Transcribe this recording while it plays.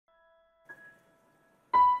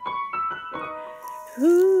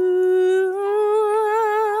Ooh,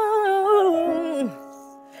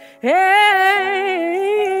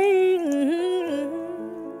 hey,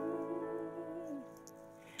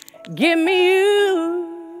 give me you.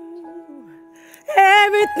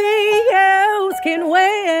 Everything else can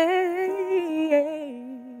wait.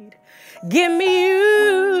 Give me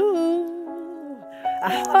you.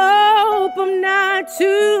 I hope I'm not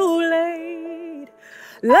too late.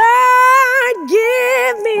 Lord,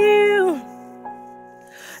 give me you.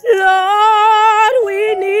 Lord,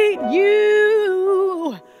 we need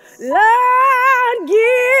you. Lord,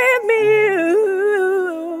 give me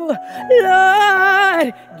you.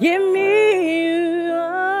 Lord, give me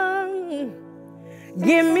you.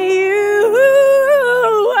 Give me you.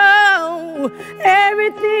 Oh,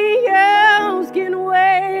 everything else can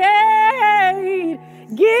wait.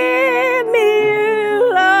 Give me you,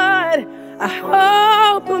 Lord. I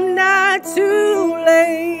hope I'm not too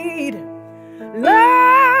late.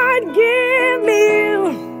 Lord, give me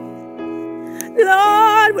you.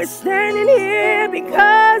 Lord, we're standing here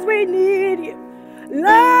because we need you.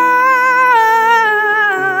 Lord,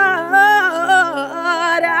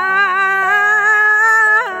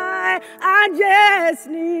 I just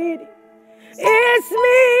need you. It's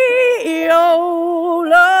me, oh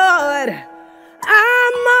Lord.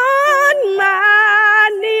 I'm on my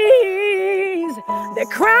knees. They're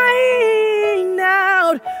crying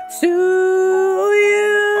out to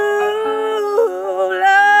you,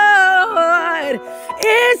 Lord.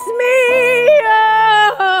 It's me,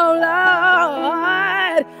 oh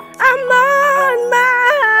Lord. I'm on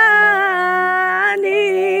my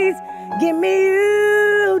knees. Give me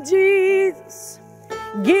you, Jesus.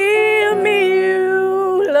 Give me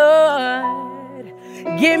you, Lord.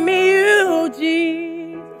 Give me you,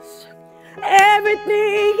 Jesus.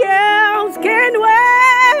 Everything else can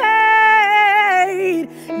wait.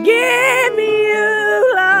 Give me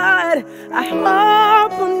you, Lord. I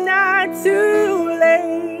hope I'm not too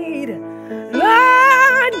late.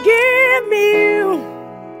 Lord, give me you.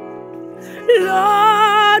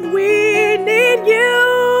 Lord, we need you.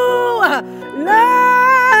 Lord,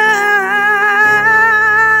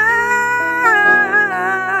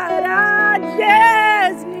 I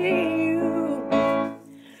just need you.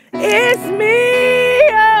 It's me,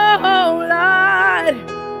 oh Lord.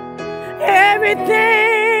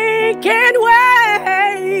 Everything can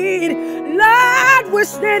wait. Lord, we're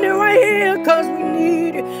standing right here because we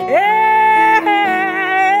need you. Hey,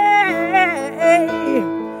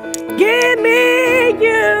 give me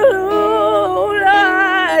you,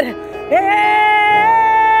 Lord. Hey,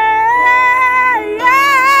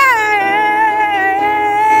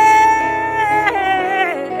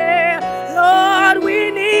 Lord,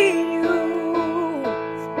 we need you.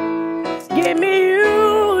 Give me you,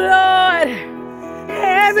 Lord.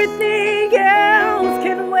 Everything else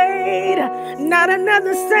can wait. Not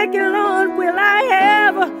another second, Lord. Will I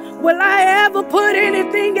ever put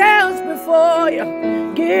anything else before you?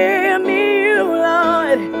 Give me you,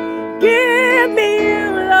 Lord. Give me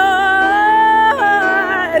you,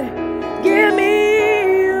 Lord. Give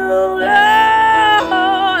me you,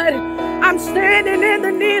 Lord. I'm standing in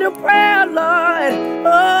the need of prayer, Lord.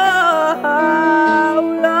 Oh,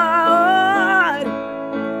 Lord.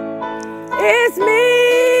 It's me,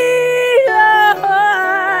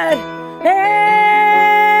 Lord. Hey,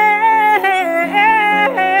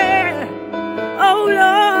 oh,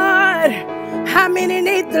 Lord. How many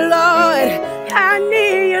need the Lord? I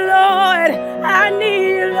need you, Lord. I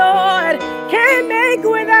need you, Lord. Can't make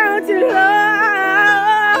without you, Lord.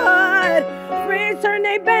 Friends turn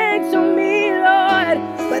their backs on me, Lord.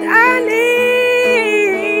 But I need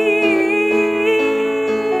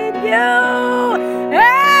you. Hey,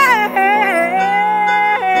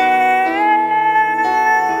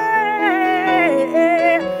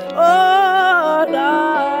 oh,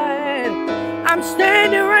 Lord. I'm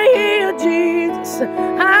standing right here, Jesus.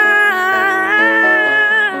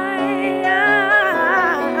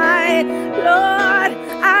 Lord,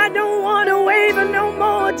 I don't want to waver no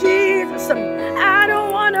more, Jesus. I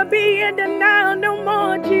don't want to be in denial no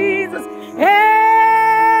more, Jesus. Hey,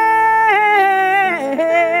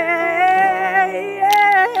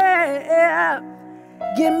 yeah.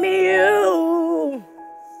 Give me you.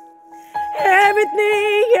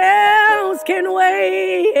 Everything else can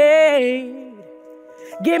wait.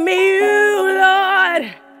 Give me you,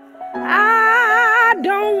 Lord. I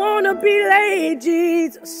don't want to be late,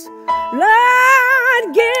 Jesus.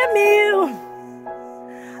 Lord, give me you.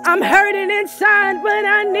 I'm hurting inside, but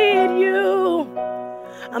I need you.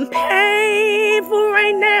 I'm painful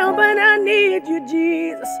right now, but I need you,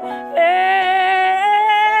 Jesus. Hey,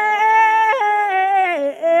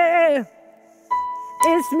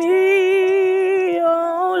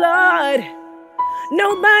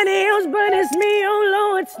 nobody else, but it's me, oh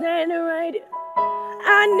Lord, standing right here.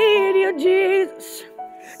 I need you, Jesus.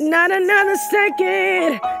 Not another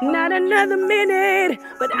second, not another minute,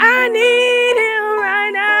 but I need him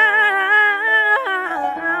right now.